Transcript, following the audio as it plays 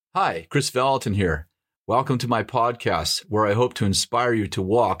Hi, Chris Valentin here. Welcome to my podcast, where I hope to inspire you to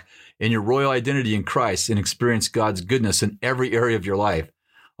walk in your royal identity in Christ and experience God's goodness in every area of your life.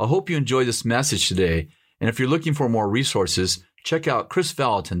 I hope you enjoy this message today. And if you're looking for more resources, check out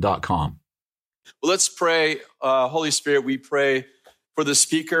chrisvalentin.com. Well, let's pray. Holy Spirit, we pray for the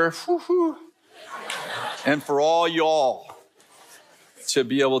speaker and for all y'all to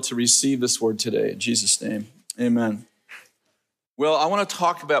be able to receive this word today. In Jesus' name, amen. Well, I want to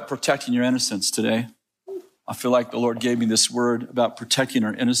talk about protecting your innocence today. I feel like the Lord gave me this word about protecting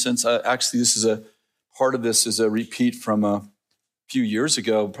our innocence. Actually, this is a part of this is a repeat from a few years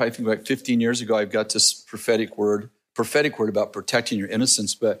ago. Probably think about 15 years ago, I've got this prophetic word about protecting your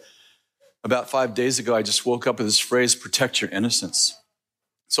innocence. But about 5 days ago, I just woke up with this phrase, protect your innocence.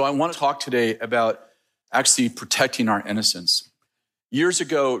 So I want to talk today about actually protecting our innocence. Years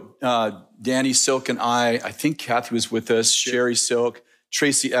ago, Danny Silk and I think Kathy was with us, Sherry Silk,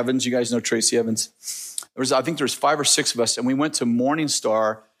 Tracy Evans. You guys know Tracy Evans? I think there was 5 or 6 of us, and we went to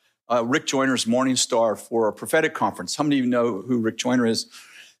Morningstar, Rick Joyner's Morningstar, for a prophetic conference. How many of you know who Rick Joyner is?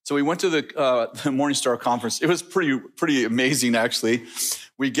 So we went to the Morningstar conference. It was pretty amazing, actually.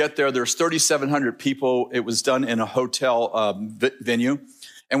 We get there. There's 3,700 people. It was done in a hotel venue.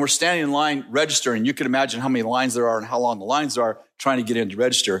 And we're standing in line registering. You can imagine how many lines there are and how long the lines are trying to get in to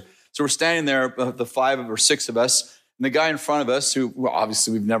register. So we're standing there, the 5 or 6 of us, and the guy in front of us, who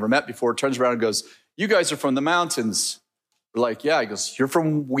obviously we've never met before, turns around and goes, "You guys are from the mountains." We're like, "Yeah." He goes, "You're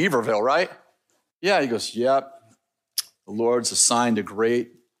from Weaverville, right?" "Yeah." He goes, "Yep. The Lord's assigned a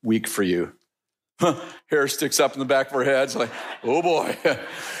great week for you." Hair sticks up in the back of our heads, like, oh boy.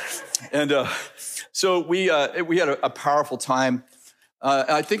 And so we had a powerful time.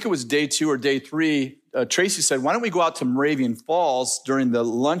 I think it was day 2 or day 3. Tracy said, "Why don't we go out to Moravian Falls during the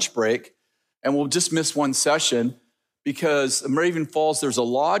lunch break, and we'll just miss one session, because Moravian Falls, there's a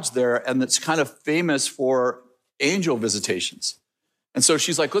lodge there, and it's kind of famous for angel visitations." And so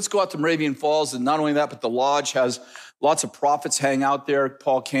she's like, "Let's go out to Moravian Falls." And not only that, but the lodge has lots of prophets hang out there.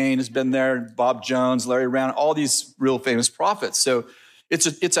 Paul Cain has been there, Bob Jones, Larry Rand, all these real famous prophets. So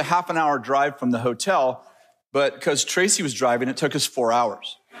it's a half an hour drive from the hotel, but because Tracy was driving, it took us 4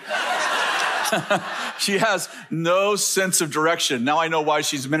 hours. She has no sense of direction. Now I know why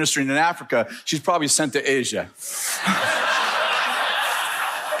she's ministering in Africa. She's probably sent to Asia.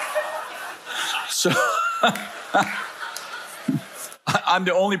 So I'm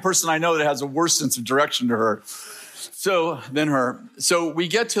the only person I know that has a worse sense of direction to her. Than her. So we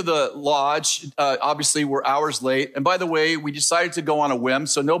get to the lodge. Obviously, we're hours late. And by the way, we decided to go on a whim,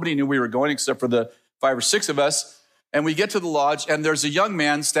 so nobody knew we were going except for the 5 or 6 of us. And we get to the lodge, and there's a young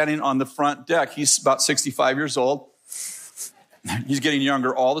man standing on the front deck. He's about 65 years old. He's getting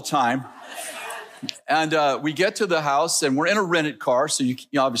younger all the time. And we get to the house, and we're in a rented car, so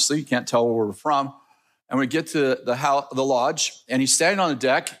obviously you can't tell where we're from. And we get to the lodge, and he's standing on the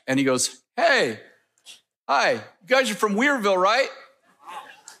deck, and he goes, "Hey, hi, you guys are from Weaverville, right?"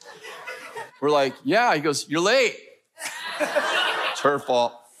 We're like, "Yeah." He goes, "You're late." It's her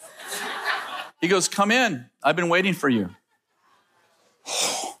fault. He goes, "Come in. I've been waiting for you."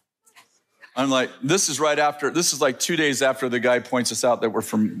 I'm like, this is like 2 days after the guy points us out that we're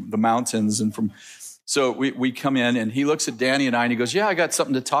from the mountains so we come in, and he looks at Danny and I, and he goes, "Yeah, I got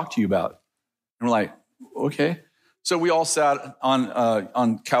something to talk to you about." And we're like, "Okay." So we all sat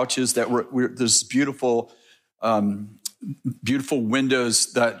on couches that there's beautiful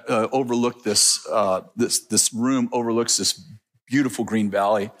windows that overlook this room overlooks this beautiful green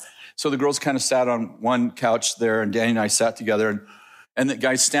valley. So the girls kind of sat on one couch there, and Danny and I sat together, and the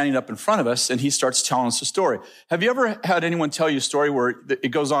guy's standing up in front of us, and he starts telling us a story. Have you ever had anyone tell you a story where it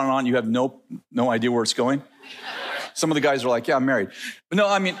goes on and on, you have no idea where it's going? Some of the guys are like, "Yeah, I'm married." But no,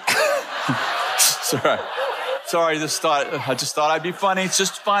 I mean, sorry, I just thought I'd be funny. It's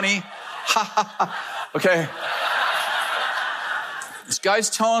just funny. Okay. This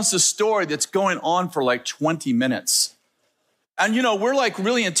guy's telling us a story that's going on for like 20 minutes. And, we're like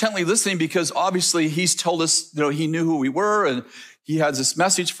really intently listening, because obviously he's told us, he knew who we were, and he has this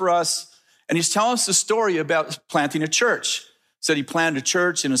message for us. And he's telling us the story about planting a church. Said he planted a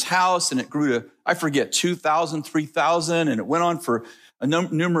church in his house, and it grew to, I forget, 2,000, 3,000. And it went on for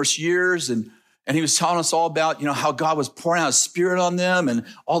numerous years. And he was telling us all about, how God was pouring out His Spirit on them and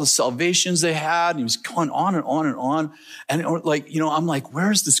all the salvations they had. And he was going on and on and on. And I'm like,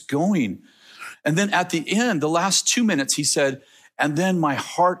 where is this going? And then at the end, the last 2 minutes, he said, "And then my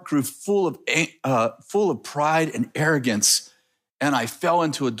heart grew full of pride and arrogance, and I fell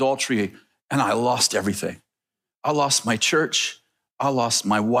into adultery, and I lost everything. I lost my church. I lost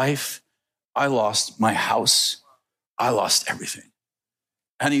my wife. I lost my house. I lost everything."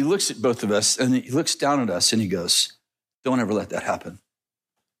 And he looks at both of us and he looks down at us and he goes, don't ever let that happen.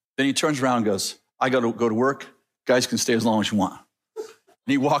 Then he turns around and goes, I got to go to work. Guys can stay as long as you want. And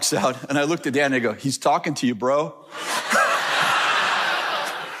he walks out and I looked at Dan and I go, he's talking to you, bro.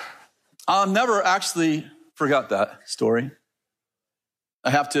 I'll never actually forgot that story. I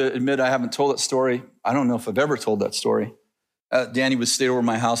have to admit, I haven't told that story. I don't know if I've ever told that story. Danny was staying over at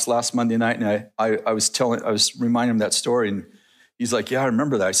my house last Monday night, and I was reminding him that story, and he's like, yeah, I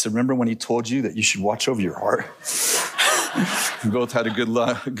remember that. I said, remember when he told you that you should watch over your heart? We both had a good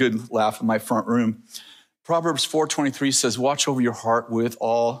laugh in my front room. Proverbs 4:23 says, watch over your heart with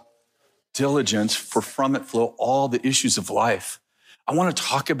all diligence, for from it flow all the issues of life. I want to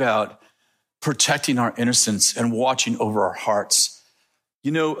talk about protecting our innocence and watching over our hearts.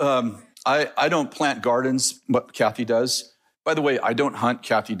 You know, I don't plant gardens, but Kathy does. By the way, I don't hunt,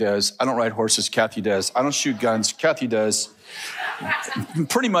 Kathy does. I don't ride horses, Kathy does. I don't shoot guns, Kathy does.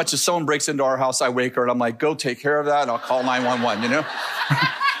 Pretty much if someone breaks into our house, I wake her and I'm like, go take care of that and I'll call 911, you know?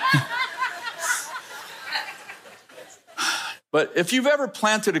 But if you've ever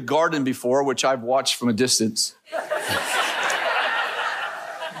planted a garden before, which I've watched from a distance,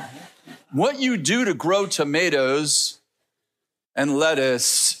 what you do to grow tomatoes and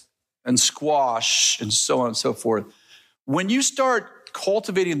lettuce and squash and so on and so forth, when you start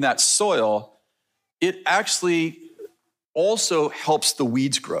cultivating that soil, it actually also helps the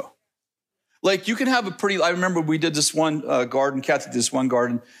weeds grow. Like you can have I remember we did this one garden, Kathy did this one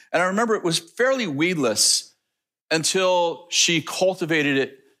garden, and I remember it was fairly weedless until she cultivated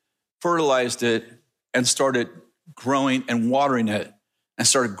it, fertilized it, and started growing and watering it, and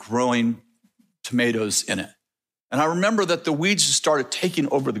started growing tomatoes in it. And I remember that the weeds just started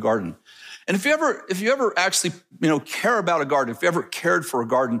taking over the garden. And if you ever actually, care about a garden, if you ever cared for a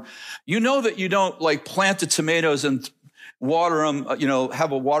garden, you know that you don't like plant the tomatoes and water them,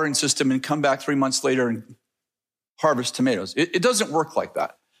 have a watering system and come back 3 months later and harvest tomatoes. It doesn't work like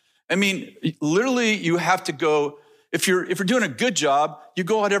that. I mean, literally you have to go, if you're doing a good job, you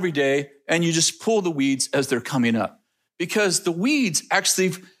go out every day and you just pull the weeds as they're coming up, because the weeds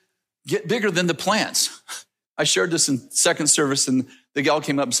actually get bigger than the plants. I shared this in second service, and the gal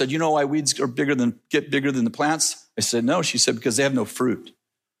came up and said, you know why weeds get bigger than the plants? I said, no. She said, because they have no fruit.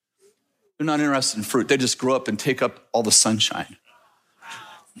 They're not interested in fruit. They just grow up and take up all the sunshine.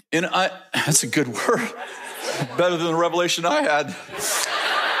 And that's a good word. Better than the revelation I had.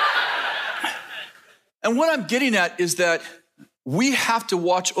 And what I'm getting at is that we have to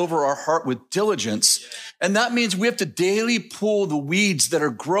watch over our heart with diligence. And that means we have to daily pull the weeds that are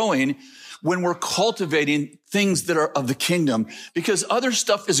growing when we're cultivating things that are of the kingdom, because other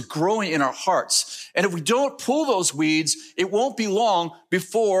stuff is growing in our hearts. And if we don't pull those weeds, it won't be long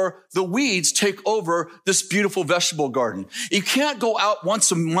before the weeds take over this beautiful vegetable garden. You can't go out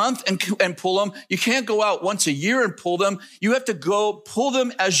once a month and pull them. You can't go out once a year and pull them. You have to go pull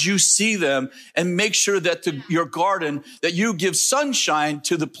them as you see them and make sure that your garden, that you give sunshine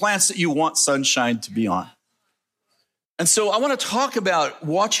to the plants that you want sunshine to be on. And so I want to talk about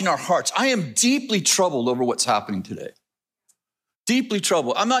watching our hearts. I am deeply troubled over what's happening today. Deeply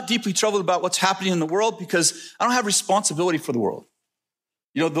troubled. I'm not deeply troubled about what's happening in the world because I don't have responsibility for the world.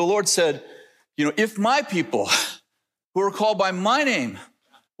 The Lord said, if my people who are called by my name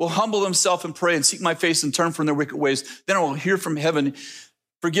will humble themselves and pray and seek my face and turn from their wicked ways, then I will hear from heaven,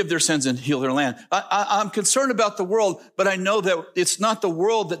 forgive their sins and heal their land. I'm concerned about the world, but I know that it's not the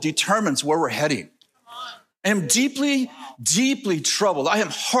world that determines where we're heading. I am deeply, deeply troubled. I am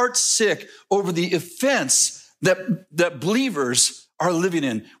heart sick over the offense that believers are living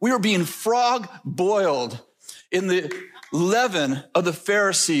in. We are being frog boiled in the leaven of the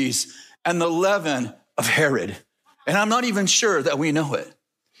Pharisees and the leaven of Herod. And I'm not even sure that we know it.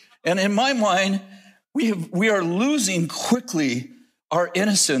 And in my mind, we are losing quickly our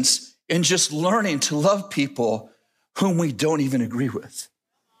innocence in just learning to love people whom we don't even agree with.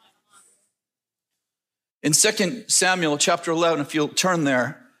 In 2 Samuel chapter 11, if you'll turn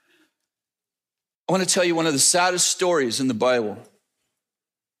there, I want to tell you one of the saddest stories in the Bible.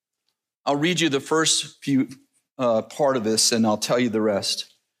 I'll read you the first few part of this, and I'll tell you the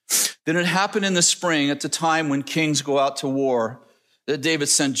rest. Then it happened in the spring, at the time when kings go out to war, that David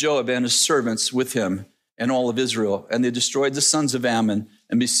sent Joab and his servants with him and all of Israel, and they destroyed the sons of Ammon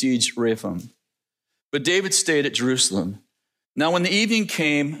and besieged Rephaim. But David stayed at Jerusalem. Now when the evening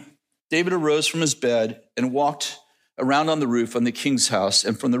came, David arose from his bed and walked around on the roof on the king's house.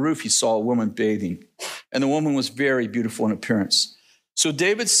 And from the roof, he saw a woman bathing. And the woman was very beautiful in appearance. So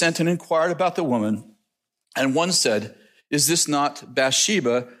David sent and inquired about the woman. And one said, is this not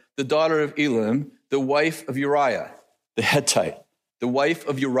Bathsheba, the daughter of Eliam, the wife of Uriah, the Hittite? The wife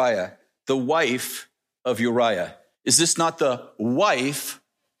of Uriah. The wife of Uriah. Is this not the wife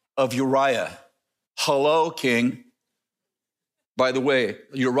of Uriah? Hello, king. By the way,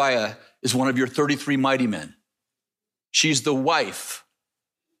 Uriah is one of your 33 mighty men. She's the wife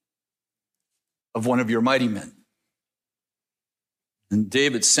of one of your mighty men. And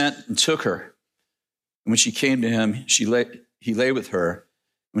David sent and took her. And when she came to him, he lay with her.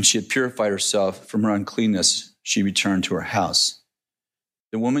 When she had purified herself from her uncleanness, she returned to her house.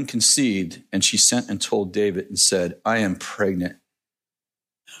 The woman conceived, and she sent and told David and said, I am pregnant.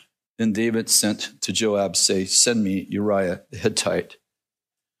 Then David sent to Joab, say, send me Uriah the Hittite.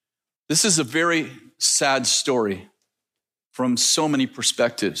 This is a very sad story from so many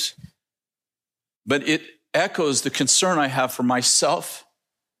perspectives, but it echoes the concern I have for myself.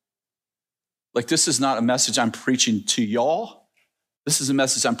 Like, this is not a message I'm preaching to y'all. This is a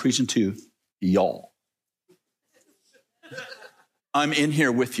message I'm preaching to y'all. I'm in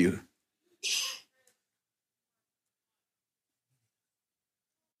here with you.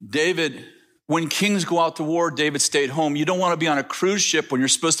 David, when kings go out to war, David stayed home. You don't want to be on a cruise ship when you're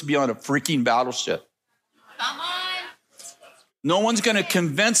supposed to be on a freaking battleship. Come on. No one's going to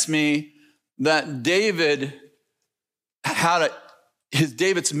convince me that David's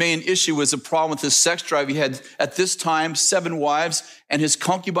main issue was a problem with his sex drive. He had, at this time, 7 wives, and his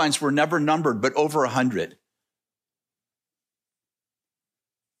concubines were never numbered, but over 100.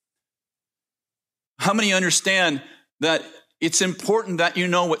 How many understand that it's important that you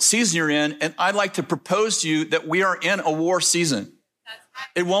know what season you're in? And I'd like to propose to you that we are in a war season.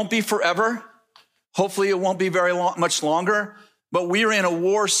 It won't be forever. Hopefully it won't be much longer, but we are in a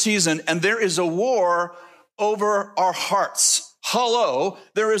war season, and there is a war over our hearts. Hello,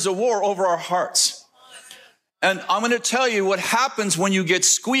 there is a war over our hearts. And I'm going to tell you what happens when you get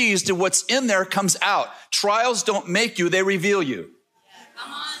squeezed and what's in there comes out. Trials don't make you, they reveal you.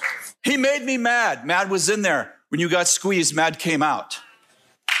 He made me mad. Mad was in there. When you got squeezed, mad came out.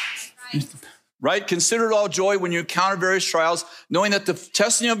 Right? Consider it all joy when you encounter various trials, knowing that the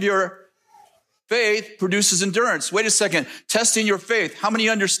testing of your faith produces endurance. Wait a second. Testing your faith. How many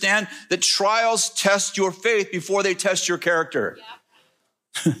understand that trials test your faith before they test your character?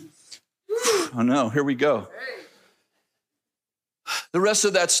 Yeah. Oh no, here we go. The rest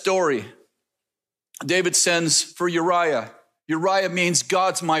of that story, David sends for Uriah. Uriah means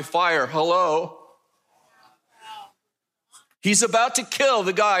God's my fire. Hello. He's about to kill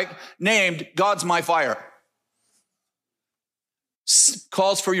the guy named God's my fire.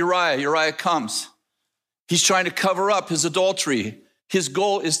 Calls for Uriah. Uriah comes. He's trying to cover up his adultery. His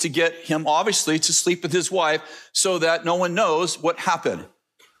goal is to get him, obviously, to sleep with his wife so that no one knows what happened.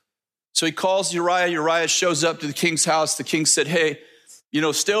 So he calls Uriah. Uriah shows up to the king's house. The king said, hey,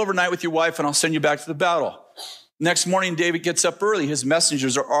 stay overnight with your wife and I'll send you back to the battle. Next morning, David gets up early. His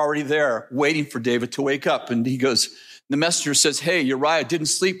messengers are already there waiting for David to wake up. And the messenger says, hey, Uriah didn't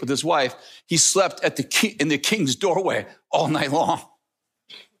sleep with his wife. He slept in the king's doorway all night long.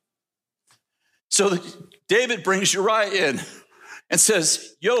 So David brings Uriah in and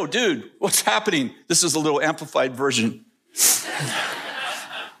says, yo, dude, what's happening? This is a little amplified version.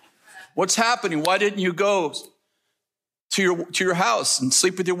 What's happening? Why didn't you go to your house and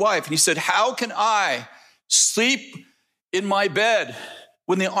sleep with your wife? And he said, how can I sleep in my bed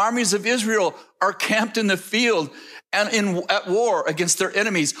when the armies of Israel are camped in the field and at war against their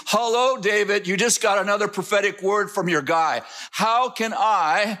enemies? Hello, David, you just got another prophetic word from your guy. How can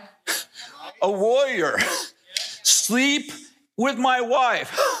I, a warrior, sleep with my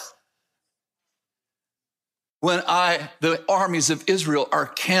wife when the armies of Israel are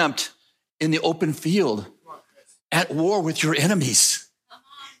camped in the open field at war with your enemies?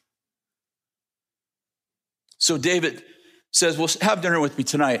 So David says, well, have dinner with me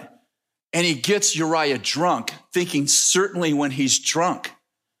tonight. And he gets Uriah drunk, thinking certainly when he's drunk,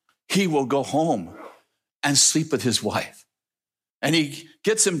 he will go home and sleep with his wife. And he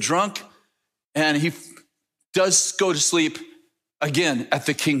gets him drunk, and he does go to sleep again at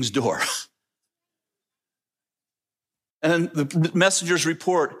the king's door. And the messengers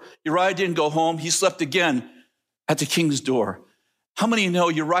report, Uriah didn't go home. He slept again at the king's door. How many know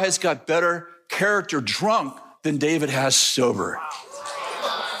Uriah's got better character drunk than David has sober?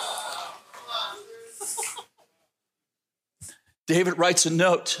 David writes a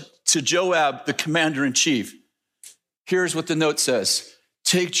note to Joab, the commander-in-chief. Here's what the note says.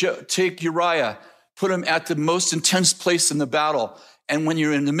 Take Uriah, put him at the most intense place in the battle, and when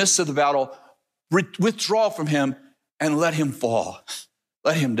you're in the midst of the battle, withdraw from him and let him fall.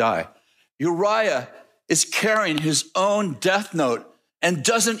 Let him die. Uriah is carrying his own death note and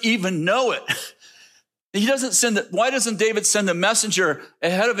doesn't even know it. Why doesn't David send a messenger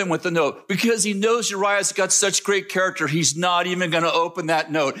ahead of him with the note? Because he knows Uriah's got such great character, he's not even going to open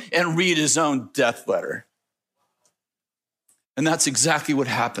that note and read his own death letter. And that's exactly what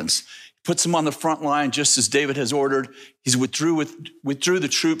happens. He puts him on the front line just as David has ordered. He withdrew the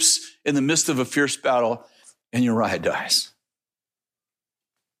troops in the midst of a fierce battle, and Uriah dies.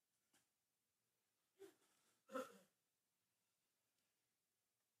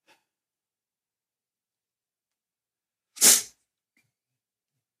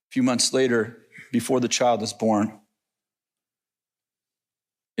 A few months later, before the child is born,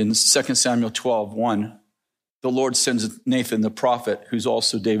 in 2 Samuel 12:1, the Lord sends Nathan the prophet, who's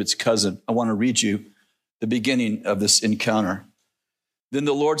also David's cousin. I want to read you the beginning of this encounter. Then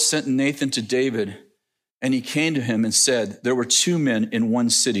the Lord sent Nathan to David, and he came to him and said, there were two men in one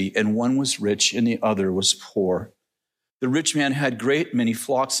city, and one was rich and the other was poor. The rich man had great many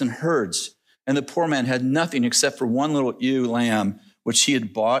flocks and herds, and the poor man had nothing except for one little ewe lamb, which he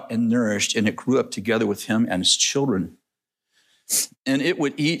had bought and nourished, and it grew up together with him and his children. And it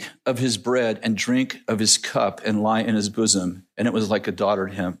would eat of his bread and drink of his cup and lie in his bosom, and it was like a daughter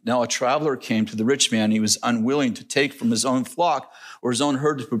to him. Now a traveler came to the rich man, and he was unwilling to take from his own flock or his own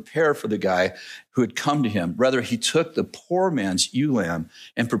herd to prepare for the guy who had come to him. Rather, he took the poor man's ewe lamb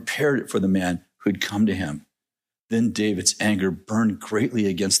and prepared it for the man who had come to him. Then David's anger burned greatly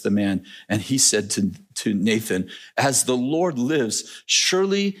against the man, and he said to Nathan, as the Lord lives,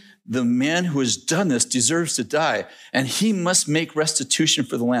 surely the man who has done this deserves to die, and he must make restitution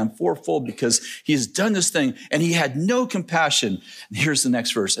for the lamb fourfold because he has done this thing, and he had no compassion. And here's the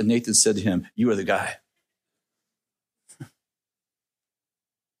next verse. And Nathan said to him, you are the guy.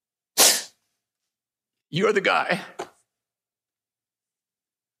 You are the guy.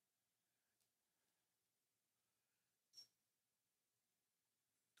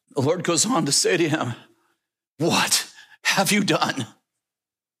 The Lord goes on to say to him, what have you done?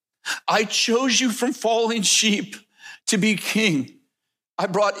 I chose you from falling sheep to be king. I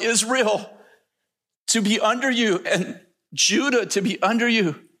brought Israel to be under you and Judah to be under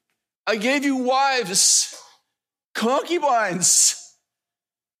you. I gave you wives, concubines.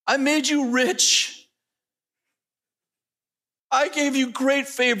 I made you rich. I gave you great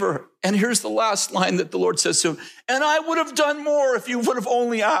favor. And here's the last line that the Lord says to him. And I would have done more if you would have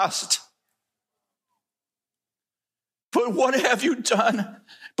only asked. But what have you done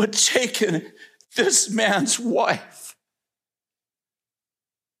but taken this man's wife?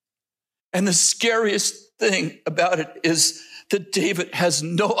 And the scariest thing about it is that David has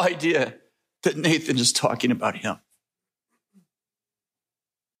no idea that Nathan is talking about him.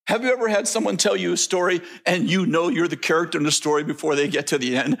 Have you ever had someone tell you a story and you know you're the character in the story before they get to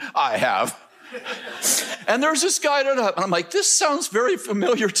the end? I have. And there's this guy, and I'm like, this sounds very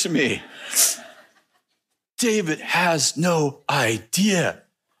familiar to me. David has no idea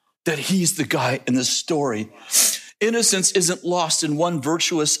that he's the guy in the story. Innocence isn't lost in one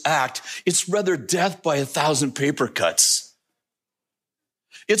virtuous act. It's rather death by 1,000 paper cuts.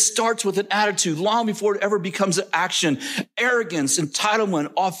 It starts with an attitude long before it ever becomes an action. Arrogance,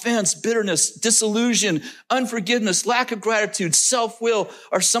 entitlement, offense, bitterness, disillusion, unforgiveness, lack of gratitude, self-will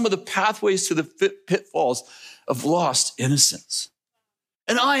are some of the pathways to the pitfalls of lost innocence.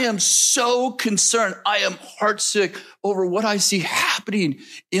 And I am so concerned. I am heartsick over what I see happening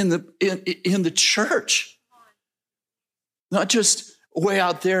in the church. Not just way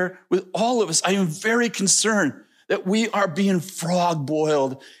out there with all of us. I am very concerned that we are being frog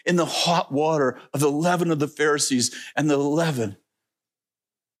boiled in the hot water of the leaven of the Pharisees and the leaven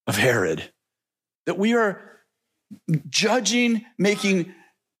of Herod. That we are judging, making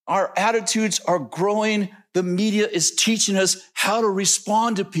our attitudes are growing. The media is teaching us how to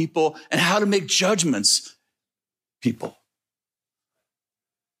respond to people and how to make judgments. People.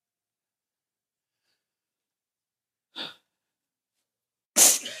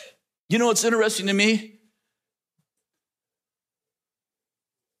 You know what's interesting to me?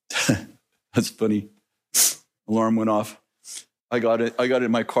 That's funny. Alarm went off. I got it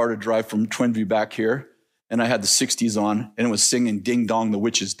in my car to drive from Twinview back here, and I had the 60s on, and it was singing Ding Dong, the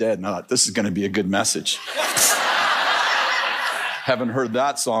Witch is Dead. And I thought, this is going to be a good message. Haven't heard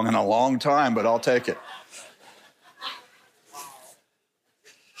that song in a long time, but I'll take it.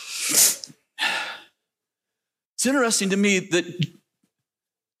 It's interesting to me that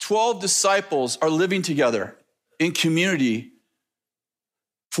 12 disciples are living together in community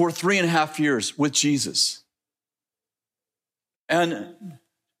for 3.5 years with Jesus. And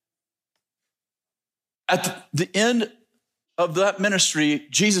at the end of that ministry,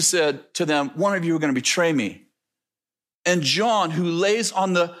 Jesus said to them, one of you are going to betray me. And John, who lays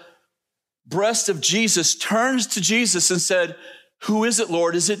on the breast of Jesus, turns to Jesus and said, "Who is it,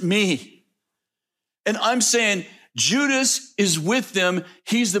 Lord? Is it me?" And I'm saying, Judas is with them.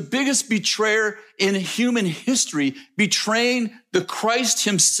 He's the biggest betrayer in human history, betraying the Christ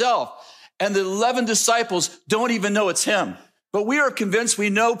himself. And the 11 disciples don't even know it's him. But we are convinced we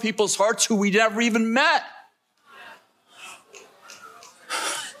know people's hearts who we never even met.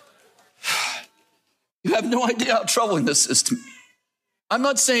 You have no idea how troubling this is to me. I'm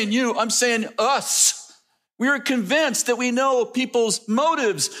not saying you, I'm saying us. We are convinced that we know people's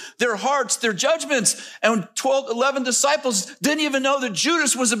motives, their hearts, their judgments. And 11 disciples didn't even know that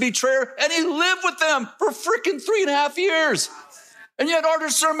Judas was a betrayer, and he lived with them for freaking 3.5 years. And yet our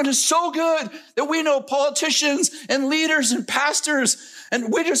discernment is so good that we know politicians and leaders and pastors,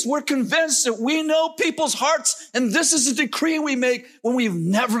 and we're convinced that we know people's hearts, and this is a decree we make when we've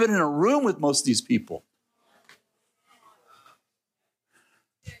never been in a room with most of these people.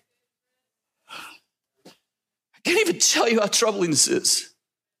 I can't even tell you how troubling this is.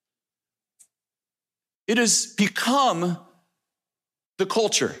 It has become the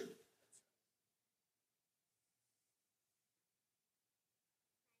culture.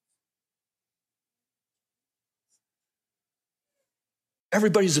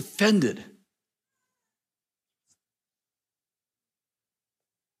 Everybody's offended.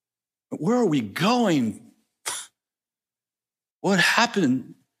 Where are we going? What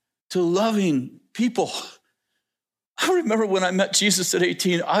happened to loving people? I remember when I met Jesus at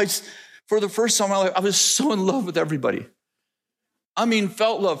 18, for the first time in my life, I was so in love with everybody. I mean,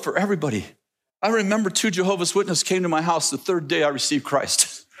 felt love for everybody. I remember 2 Jehovah's Witnesses came to my house the 3rd day I received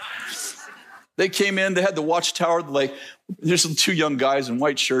Christ. They came in, they had the watchtower, like, there's some 2 young guys in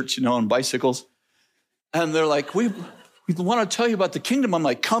white shirts, on bicycles. And they're like, we want to tell you about the kingdom. I'm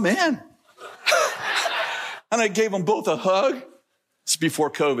like, come in. And I gave them both a hug. It's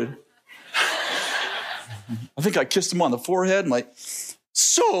before COVID. I think I kissed them on the forehead. I'm like,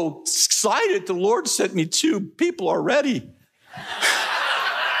 so excited the Lord sent me 2 people already.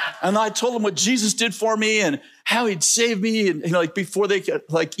 And I told them what Jesus did for me and how he'd saved me, and before they could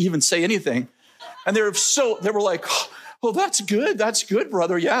even say anything. And they were like, oh, that's good,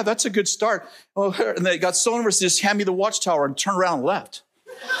 brother. Yeah, that's a good start. Oh, and they got so nervous, they just hand me the watchtower and turned around and left.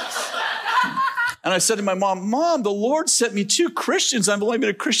 And I said to my Mom, the Lord sent me 2 Christians. I've only been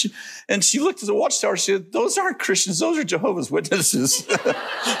a Christian. And she looked at the watchtower. She said, those aren't Christians. Those are Jehovah's Witnesses.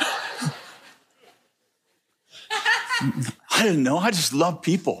 I didn't know. I just love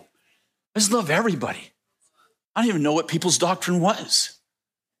people. I just love everybody. I didn't even know what people's doctrine was.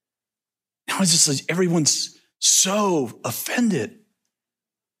 Now it's just like everyone's so offended.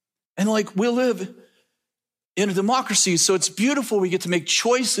 And we live in a democracy, so it's beautiful. We get to make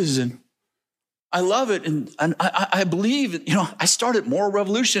choices, and I love it. And I believe, I started Moral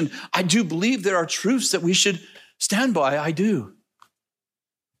Revolution. I do believe there are truths that we should stand by. I do.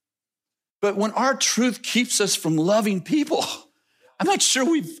 But when our truth keeps us from loving people, I'm not sure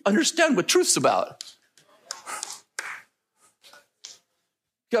we understand what truth's about.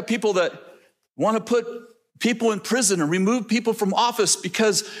 You got people that want to put people in prison and remove people from office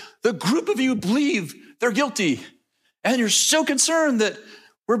because the group of you believe they're guilty. And you're so concerned that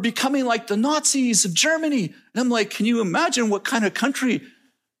we're becoming like the Nazis of Germany. And I'm like, can you imagine what kind of country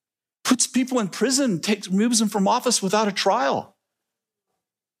puts people in prison, removes them from office without a trial?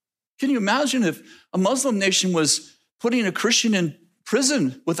 Can you imagine if a Muslim nation was putting a Christian in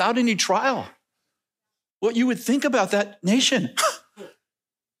prison without any trial? What you would think about that nation.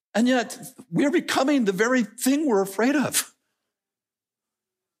 And yet, we're becoming the very thing we're afraid of.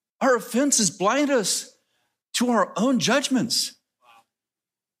 Our offenses blind us to our own judgments.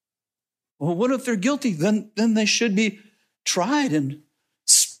 Well, what if they're guilty? Then they should be tried. And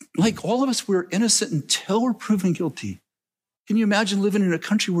like all of us, we're innocent until we're proven guilty. Can you imagine living in a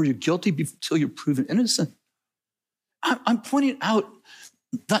country where you're guilty until you're proven innocent? I'm pointing out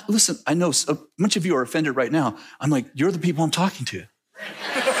that, listen, I know a bunch of you are offended right now. I'm like, you're the people I'm talking to.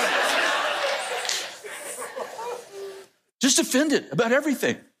 Just offended about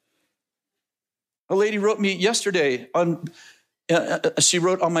everything. A lady wrote me yesterday she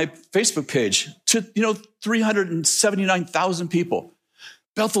wrote on my Facebook page to, 379,000 people.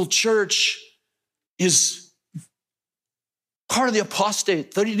 Bethel Church is part of the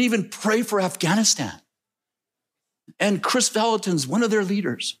apostate. They didn't even pray for Afghanistan. And Chris Valentin's one of their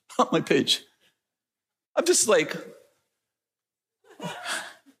leaders on my page. I'm just like,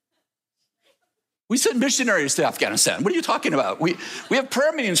 we send missionaries to Afghanistan. What are you talking about? We have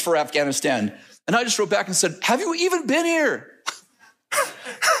prayer meetings for Afghanistan. And I just wrote back and said, have you even been here?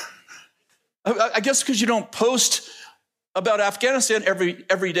 I guess because you don't post about Afghanistan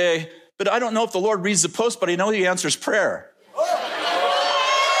every day, but I don't know if the Lord reads the post, but I know he answers prayer.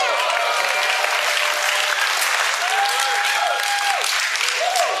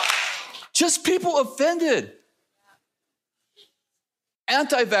 Just people offended.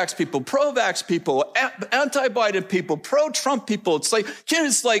 Anti-vax people, pro-vax people, anti-Biden people, pro-Trump people. It's like, can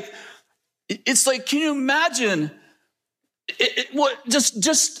you imagine?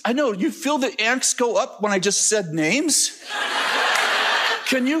 I know, you feel the angst go up when I just said names?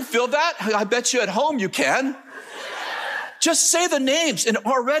 Can you feel that? I bet you at home you can. Just say the names, and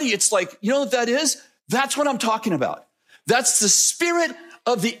already it's like, you know what that is? That's what I'm talking about. That's the spirit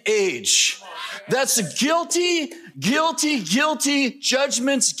of the age. That's a guilty,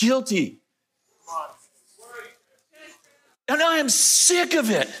 judgment's guilty. And I am sick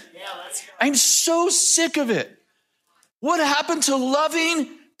of it. I'm so sick of it. What happened to loving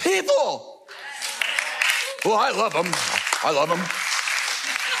people? Well, I love them.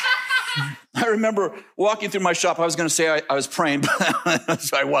 I remember walking through my shop. I was going to say I was praying,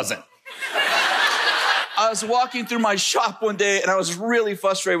 but I wasn't. I was walking through my shop one day, and I was really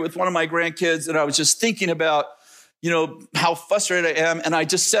frustrated with one of my grandkids, and I was just thinking about, how frustrated I am, and I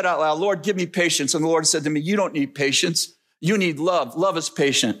just said out loud, Lord, give me patience. And the Lord said to me, you don't need patience. You need love. Love is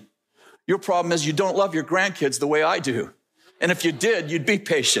patient. Your problem is you don't love your grandkids the way I do. And if you did, you'd be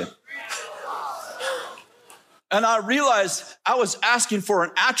patient. And I realized I was asking for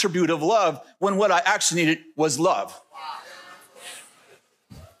an attribute of love when what I actually needed was love.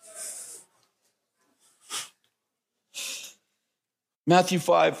 Matthew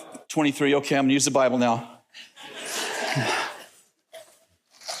 5:23. Okay, I'm going to use the Bible now.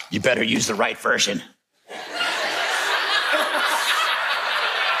 You better use the right version.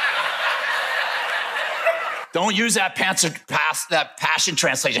 Don't use that Passion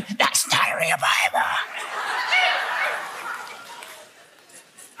Translation. That's not a real Bible.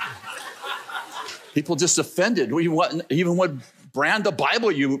 People just offended. Even what brand of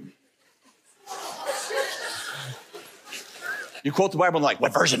Bible you quote the Bible and like,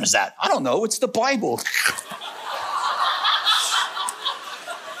 what version is that? I don't know. It's the Bible.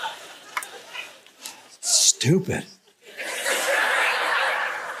 Stupid.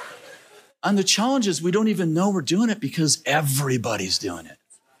 And the challenge is we don't even know we're doing it because everybody's doing it.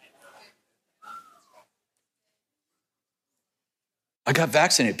 I got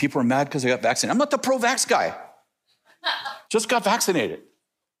vaccinated. People are mad because I got vaccinated. I'm not the pro-vax guy. Just got vaccinated.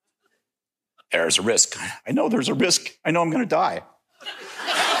 There's a risk. I know there's a risk. I know I'm going to die.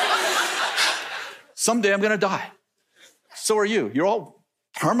 Someday I'm going to die. So are you. You're all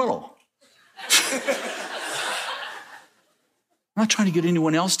terminal. I'm not trying to get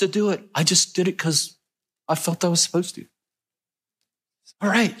anyone else to do it. I just did it because I felt I was supposed to. All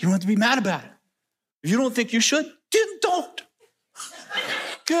right, you don't have to be mad about it. If you don't think you should, then don't.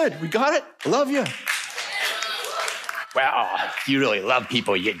 Good, we got it. I love you. Well, if you really love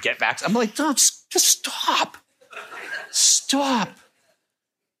people, you'd get vaccinated. I'm like, no, just stop. Stop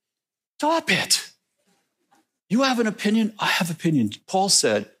it. You have an opinion, I have opinion. Paul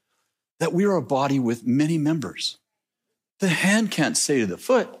said that we are a body with many members. The hand can't say to the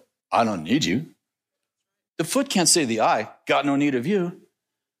foot, I don't need you. The foot can't say to the eye, got no need of you.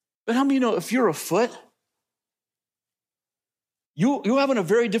 But how many know if you're a foot, you're having a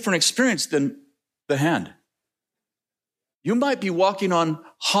very different experience than the hand. You might be walking on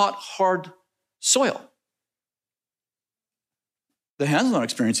hot, hard soil. The hand's not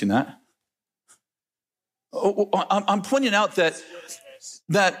experiencing that. I'm pointing out that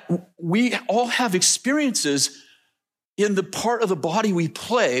we all have experiences in the part of the body we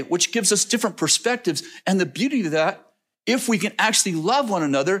play, which gives us different perspectives. And the beauty of that, if we can actually love one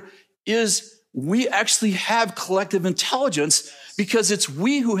another, is we actually have collective intelligence because it's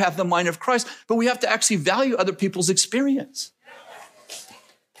we who have the mind of Christ, but we have to actually value other people's experience.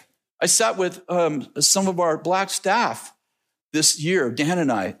 I sat with some of our black staff this year, Dan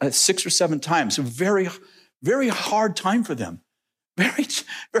and I, 6 or 7 times. A very, very hard time for them. Very,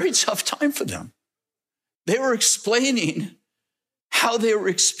 very tough time for them. They were explaining how they were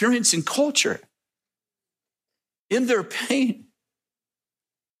experiencing culture in their pain.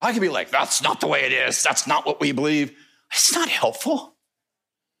 I could be like, that's not the way it is. That's not what we believe. It's not helpful.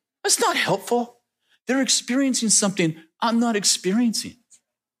 It's not helpful. They're experiencing something I'm not experiencing.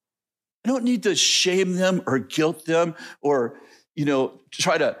 I don't need to shame them or guilt them or,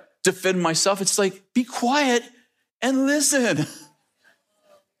 try to defend myself. It's like, be quiet and listen.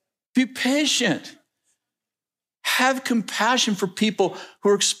 Be patient. Have compassion for people who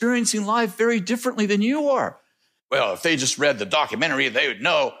are experiencing life very differently than you are. Well, if they just read the documentary, they would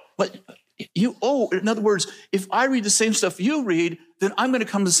know. But in other words, if I read the same stuff you read, then I'm going to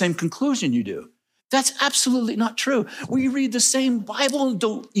come to the same conclusion you do. That's absolutely not true. We read the same Bible and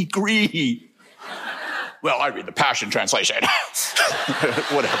don't agree. Well, I read the Passion Translation.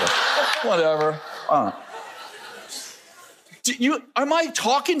 Whatever. Am I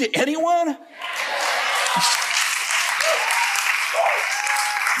talking to anyone?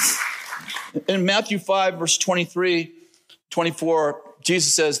 In Matthew 5, verse 23, 24,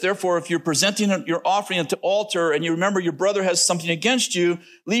 Jesus says, therefore, if you're presenting your offering at the altar and you remember your brother has something against you,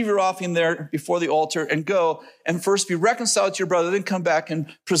 leave your offering there before the altar and go and first be reconciled to your brother, then come back and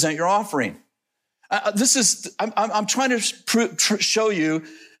present your offering. I'm trying to show you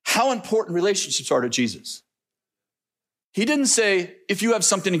how important relationships are to Jesus. He didn't say, if you have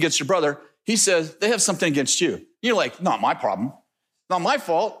something against your brother, he says, they have something against you. You're like, not my problem, not my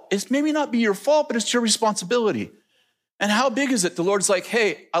fault. It's maybe not be your fault, but it's your responsibility. And how big is it? The Lord's like,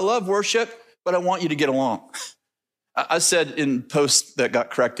 hey, I love worship, but I want you to get along. I said in posts that got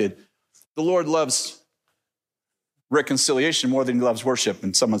corrected, the Lord loves reconciliation more than he loves worship.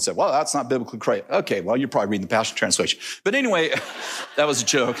 And someone said, well, that's not biblically correct. Okay, well, you're probably reading the Passion Translation. But anyway, that was a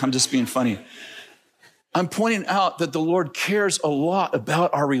joke. I'm just being funny. I'm pointing out that the Lord cares a lot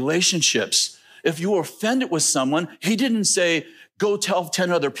about our relationships. If you were offended with someone, he didn't say, go tell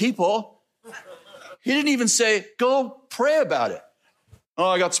 10 other people. He didn't even say, go pray about it. Oh,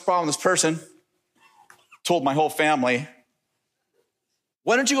 I got this problem with this person. Told my whole family.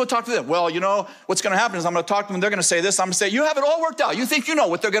 Why don't you go talk to them? Well, you know, what's going to happen is I'm going to talk to them. They're going to say this. I'm going to say, you have it all worked out. You think you know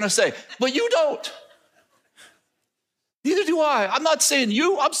what they're going to say, but you don't. Neither do I. I'm not saying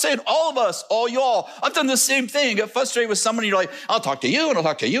you. I'm saying all of us, all y'all. I've done the same thing. Get frustrated with somebody. You're like, I'll talk to you and I'll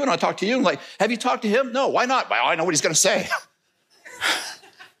talk to you and I'll talk to you. And like, have you talked to him? No, why not? Well, I know what he's going to say.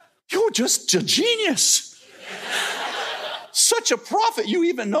 You're just a genius. Such a prophet. You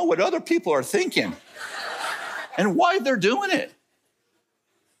even know what other people are thinking and why they're doing it.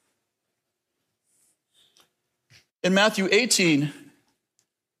 In Matthew 18,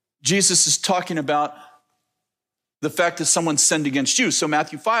 Jesus is talking about the fact that someone sinned against you. So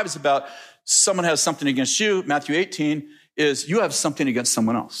Matthew 5 is about someone has something against you. Matthew 18 is you have something against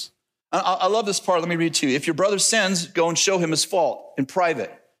someone else. I love this part. Let me read to you. If your brother sins, go and show him his fault in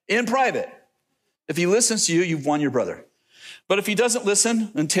private. In private. If he listens to you, you've won your brother. But if he doesn't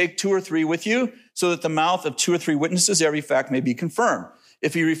listen, then take 2 or 3 with you, so that the mouth of 2 or 3 witnesses, every fact may be confirmed.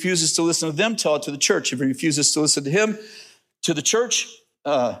 If he refuses to listen to them, tell it to the church. If he refuses to listen to him, to the church,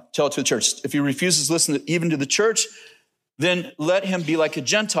 tell it to the church. If he refuses to listen even to the church, then let him be like a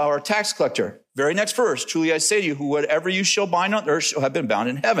Gentile or a tax collector. Very next verse, truly I say to you, whatever you shall bind on earth shall have been bound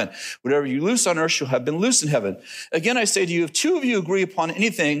in heaven. Whatever you loose on earth shall have been loosed in heaven. Again, I say to you, if 2 of you agree upon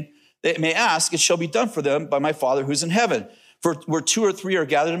anything they may ask, it shall be done for them by my Father who's in heaven. For where 2 or 3 are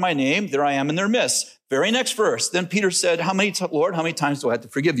gathered in my name, there I am in their midst. Very next verse. Then Peter said, Lord, how many times do I have to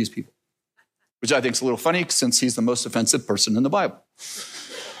forgive these people? Which I think is a little funny since he's the most offensive person in the Bible.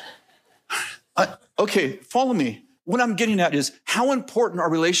 Okay, follow me. What I'm getting at is how important are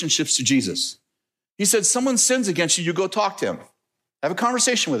relationships to Jesus? He said, someone sins against you, you go talk to him. Have a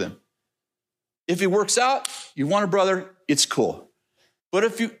conversation with him. If it works out, you want a brother, it's cool. But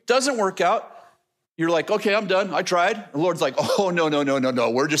if it doesn't work out, you're like, okay, I'm done. I tried. The Lord's like, oh,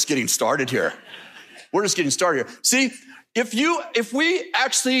 no. We're just getting started here. We're just getting started here. See, if we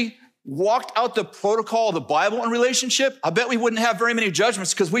actually walked out the protocol of the Bible in relationship, I bet we wouldn't have very many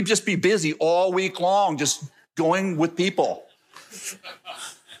judgments because we'd just be busy all week long, just going with people.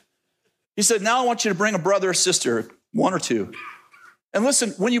 He said, now I want you to bring a brother or sister, 1 or 2. And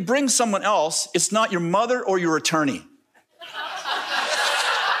listen, when you bring someone else, it's not your mother or your attorney.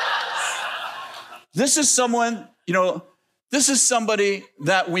 This is someone, this is somebody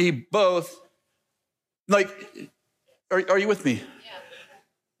that we both, are you with me?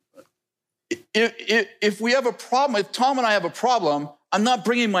 Yeah. If we have a problem, if Tom and I have a problem, I'm not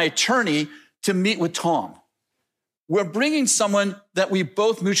bringing my attorney to meet with Tom. We're bringing someone that we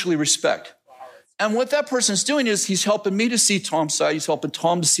both mutually respect. And what that person's doing is he's helping me to see Tom's side. He's helping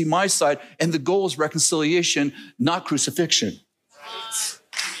Tom to see my side. And the goal is reconciliation, not crucifixion.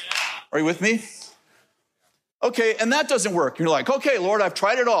 Are you with me? Okay, and that doesn't work. You're like, okay, Lord, I've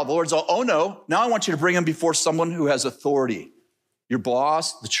tried it all. The Lord's all, oh no. Now I want you to bring him before someone who has authority. Your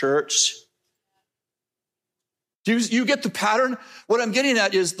boss, the church. Do you get the pattern? What I'm getting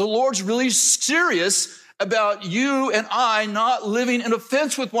at is the Lord's really serious about you and I not living in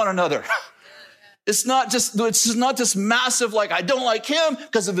offense with one another. It's not just this massive, like, I don't like him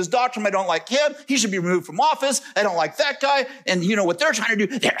because of his doctrine. I don't like him. He should be removed from office. I don't like that guy. And you know what they're trying to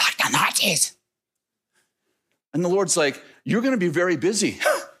do? They're like the Nazis. And the Lord's like, you're going to be very busy.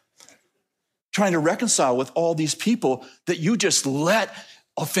 trying to reconcile with all these people that you just let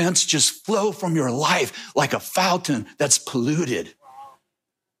offense just flow from your life like a fountain that's polluted.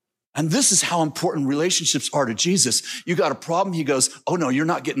 And this is how important relationships are to Jesus. You got a problem? He goes, oh no, you're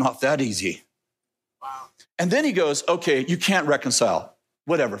not getting off that easy. Wow. And then he goes, okay, you can't reconcile.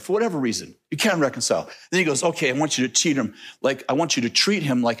 Whatever, for whatever reason, you can't reconcile. Then he goes, okay, I want you to treat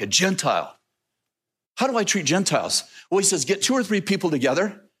him like a Gentile. How do I treat Gentiles? Well, he says, get 2 or 3 people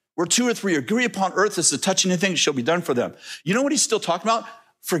together. Where 2 or 3 agree upon earth as to touch anything, it shall be done for them. You know what he's still talking about?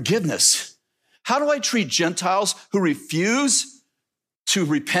 Forgiveness. How do I treat Gentiles who refuse to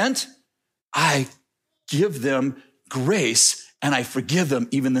repent? I give them grace and I forgive them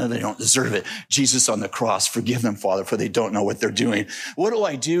even though they don't deserve it. Jesus on the cross, forgive them, Father, for they don't know what they're doing. What do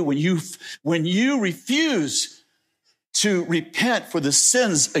I do when you refuse to repent for the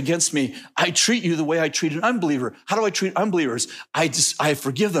sins against me? I treat you the way I treat an unbeliever. How do I treat unbelievers? I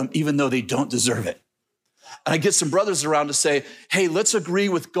forgive them even though they don't deserve it. And I get some brothers around to say, hey, let's agree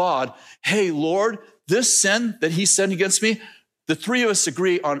with God. Hey, Lord, this sin that he sinned against me, the 3 of us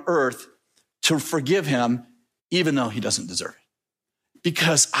agree on earth to forgive him even though he doesn't deserve it.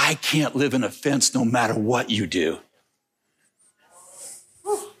 Because I can't live in offense no matter what you do.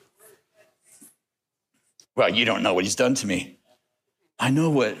 Well, you don't know what he's done to me. I know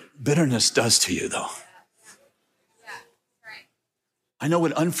what bitterness does to you, though. I know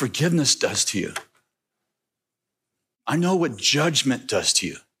what unforgiveness does to you. I know what judgment does to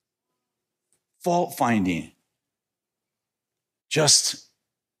you. Fault finding.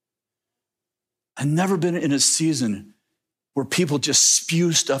 I've never been in a season where people just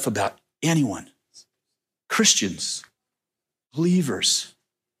spew stuff about anyone. Christians, believers.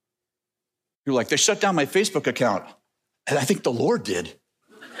 You're like, they shut down my Facebook account. And I think the Lord did.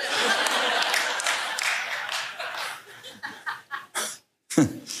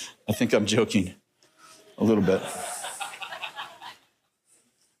 I think I'm joking a little bit.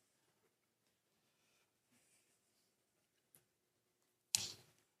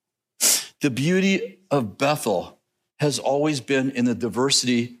 The beauty of Bethel has always been in the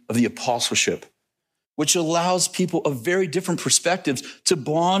diversity of the apostleship, which allows people of very different perspectives to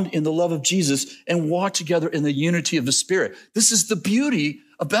bond in the love of Jesus and walk together in the unity of the Spirit. This is the beauty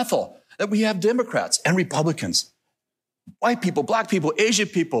of Bethel, that we have Democrats and Republicans, white people, black people, Asian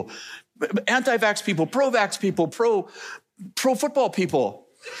people, anti-vax people, pro-vax people, pro-football people.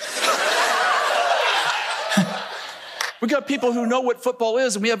 We got people who know what football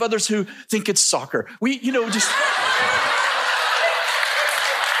is, and we have others who think it's soccer. We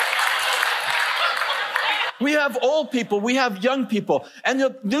have old people, we have young people, and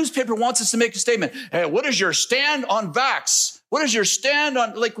the newspaper wants us to make a statement. Hey, what is your stand on vax? What is your stand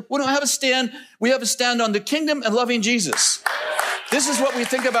on, we don't have a stand. We have a stand on the kingdom and loving Jesus. This is what we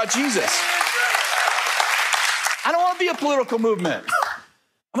think about Jesus. I don't want to be a political movement.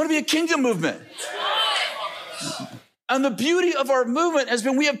 I want to be a kingdom movement. And the beauty of our movement has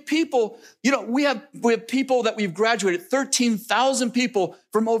been we have people, we have people that we've graduated, 13,000 people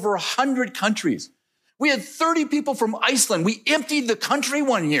from over 100 countries. We had 30 people from Iceland. We emptied the country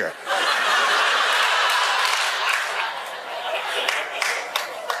one year.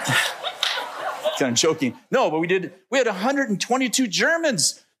 Kind of joking. No, but we had 122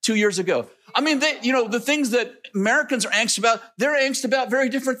 Germans 2 years ago. I mean, the things that Americans are anxious about, they're anxious about very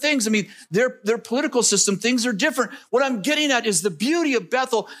different things. I mean, their political system, things are different. What I'm getting at is the beauty of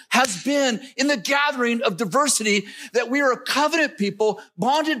Bethel has been in the gathering of diversity, that we are a covenant people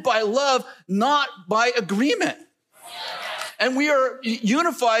bonded by love, not by agreement. And we are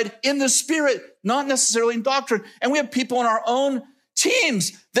unified in the Spirit, not necessarily in doctrine. And we have people on our own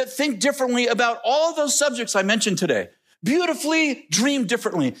teams that think differently about all those subjects I mentioned today. Beautifully dream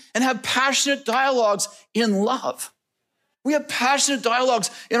differently and have passionate dialogues in love. We have passionate dialogues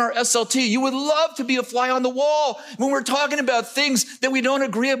in our SLT. You would love to be a fly on the wall when we're talking about things that we don't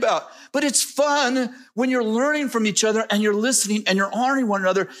agree about. But it's fun when you're learning from each other and you're listening and you're honoring one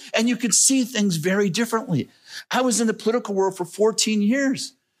another and you can see things very differently. I was in the political world for 14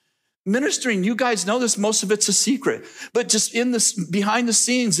 years. Ministering, you guys know this, most of it's a secret, but just in this behind the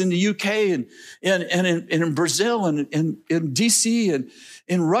scenes in the UK and in Brazil and in DC and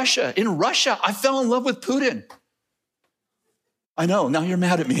in Russia. In Russia, I fell in love with Putin. I know, now you're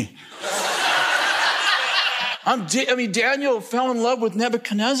mad at me. Daniel fell in love with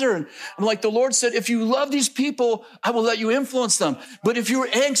Nebuchadnezzar. And I'm like, the Lord said, if you love these people, I will let you influence them. But if you're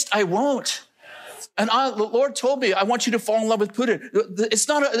angst, I won't. And the Lord told me, I want you to fall in love with Putin. It's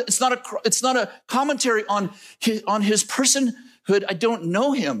not a commentary on his personhood. I don't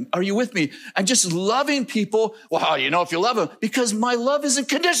know him. Are you with me? I'm just loving people. Well, how do you know if you love them? Because my love isn't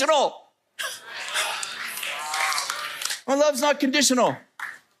conditional. My love's not conditional.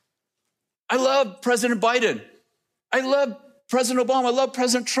 I love President Biden. I love President Obama. I love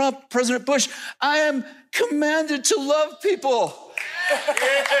President Trump, President Bush. I am commanded to love people.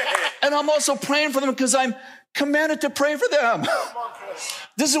 And I'm also praying for them because I'm commanded to pray for them.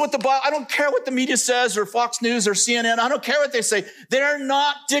 This is what the Bible, I don't care what the media says or Fox News or CNN. I don't care what they say. They're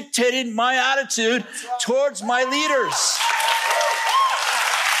not dictating my attitude towards my leaders.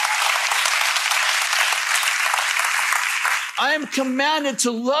 I am commanded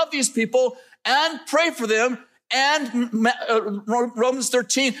to love these people and pray for them and Romans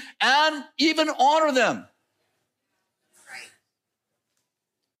 13 and even honor them.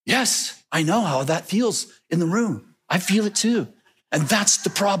 Yes, I know how that feels in the room. I feel it too. And that's the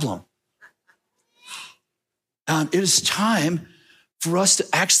problem. It is time for us to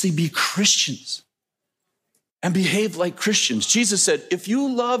actually be Christians and behave like Christians. Jesus said, if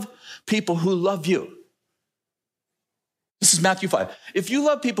you love people who love you, this is Matthew 5. If you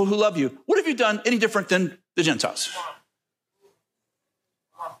love people who love you, what have you done any different than the Gentiles?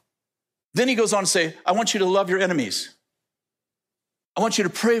 Then he goes on to say, I want you to love your enemies. I want you to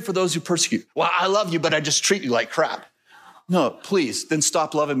pray for those who persecute. Well, I love you, but I just treat you like crap. No, please, then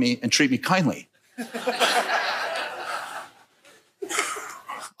stop loving me and treat me kindly.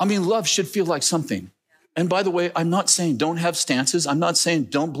 I mean, love should feel like something. And by the way, I'm not saying don't have stances. I'm not saying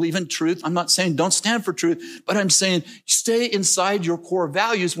don't believe in truth. I'm not saying don't stand for truth. But I'm saying stay inside your core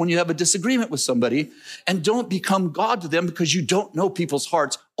values when you have a disagreement with somebody and don't become God to them because you don't know people's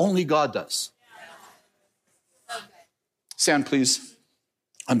hearts. Only God does. Stand, please.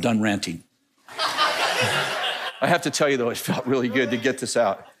 I'm done ranting. I have to tell you, though, it felt really good to get this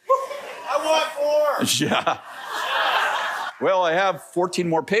out. I want more. Yeah. Well, I have 14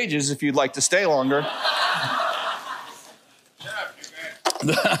 more pages if you'd like to stay longer.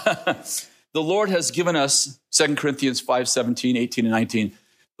 The Lord has given us, 2 Corinthians 5, 17, 18, and 19.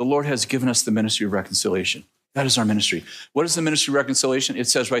 The Lord has given us the ministry of reconciliation. That is our ministry. What is the ministry of reconciliation? It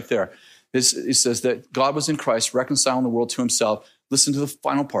says right there. It says that God was in Christ, reconciling the world to himself. Listen to the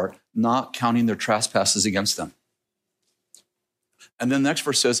final part, not counting their trespasses against them. And then the next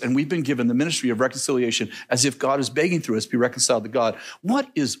verse says, and we've been given the ministry of reconciliation as if God is begging through us to be reconciled to God. What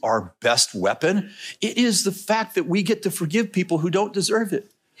is our best weapon? It is the fact that we get to forgive people who don't deserve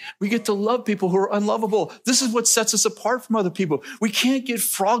it. We get to love people who are unlovable. This is what sets us apart from other people. We can't get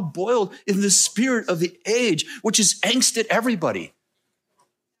frog boiled in the spirit of the age, which is angst at everybody.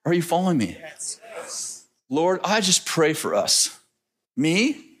 Are you following me? Yes. Lord, I just pray for us.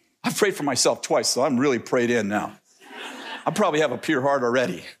 Me? I've prayed for myself twice, so I'm really prayed in now. I probably have a pure heart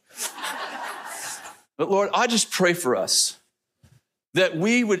already. But Lord, I just pray for us that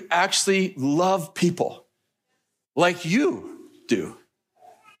we would actually love people like you do.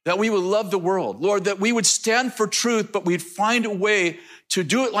 That we would love the world. Lord, that we would stand for truth, but we'd find a way to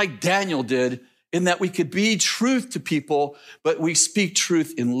do it like Daniel did, in that we could be truth to people, but we speak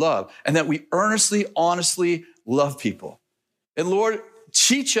truth in love, and that we earnestly, honestly love people. And Lord,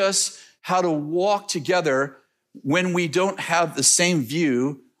 teach us how to walk together when we don't have the same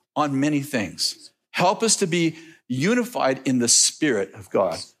view on many things. Help us to be unified in the Spirit of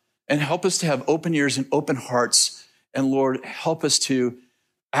God, and help us to have open ears and open hearts. And Lord, help us to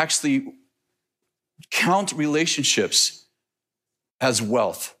actually count relationships as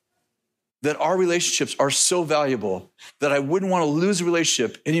wealth. That our relationships are so valuable that I wouldn't want to lose a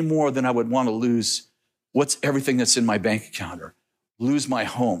relationship any more than I would want to lose everything that's in my bank account or lose my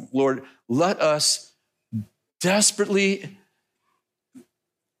home. Lord, let us desperately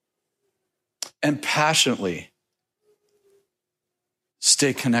and passionately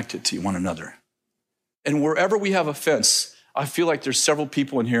stay connected to one another. And wherever we have offense, I feel like there's several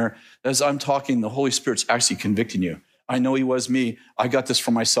people in here, as I'm talking, the Holy Spirit's actually convicting you. I know he was me. I got this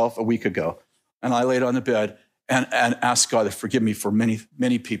for myself a week ago. And I laid on the bed and asked God to forgive me for many,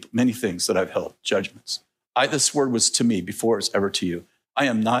 many people, many things that I've held, judgments. This word was to me before it was ever to you. I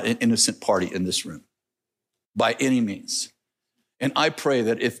am not an innocent party in this room by any means. And I pray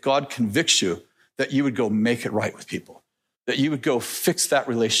that if God convicts you, that you would go make it right with people, that you would go fix that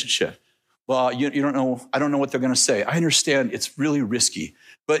relationship. Well, you don't know, I don't know what they're going to say. I understand it's really risky.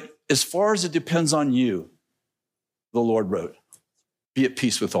 But as far as it depends on you, the Lord wrote, be at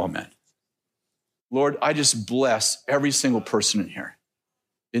peace with all men. Lord, I just bless every single person in here.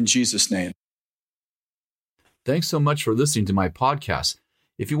 In Jesus' name. Thanks so much for listening to my podcast.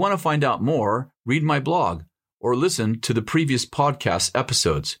 If you want to find out more, read my blog or listen to the previous podcast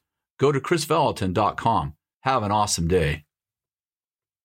episodes. Go to chrisvallotton.com. Have an awesome day.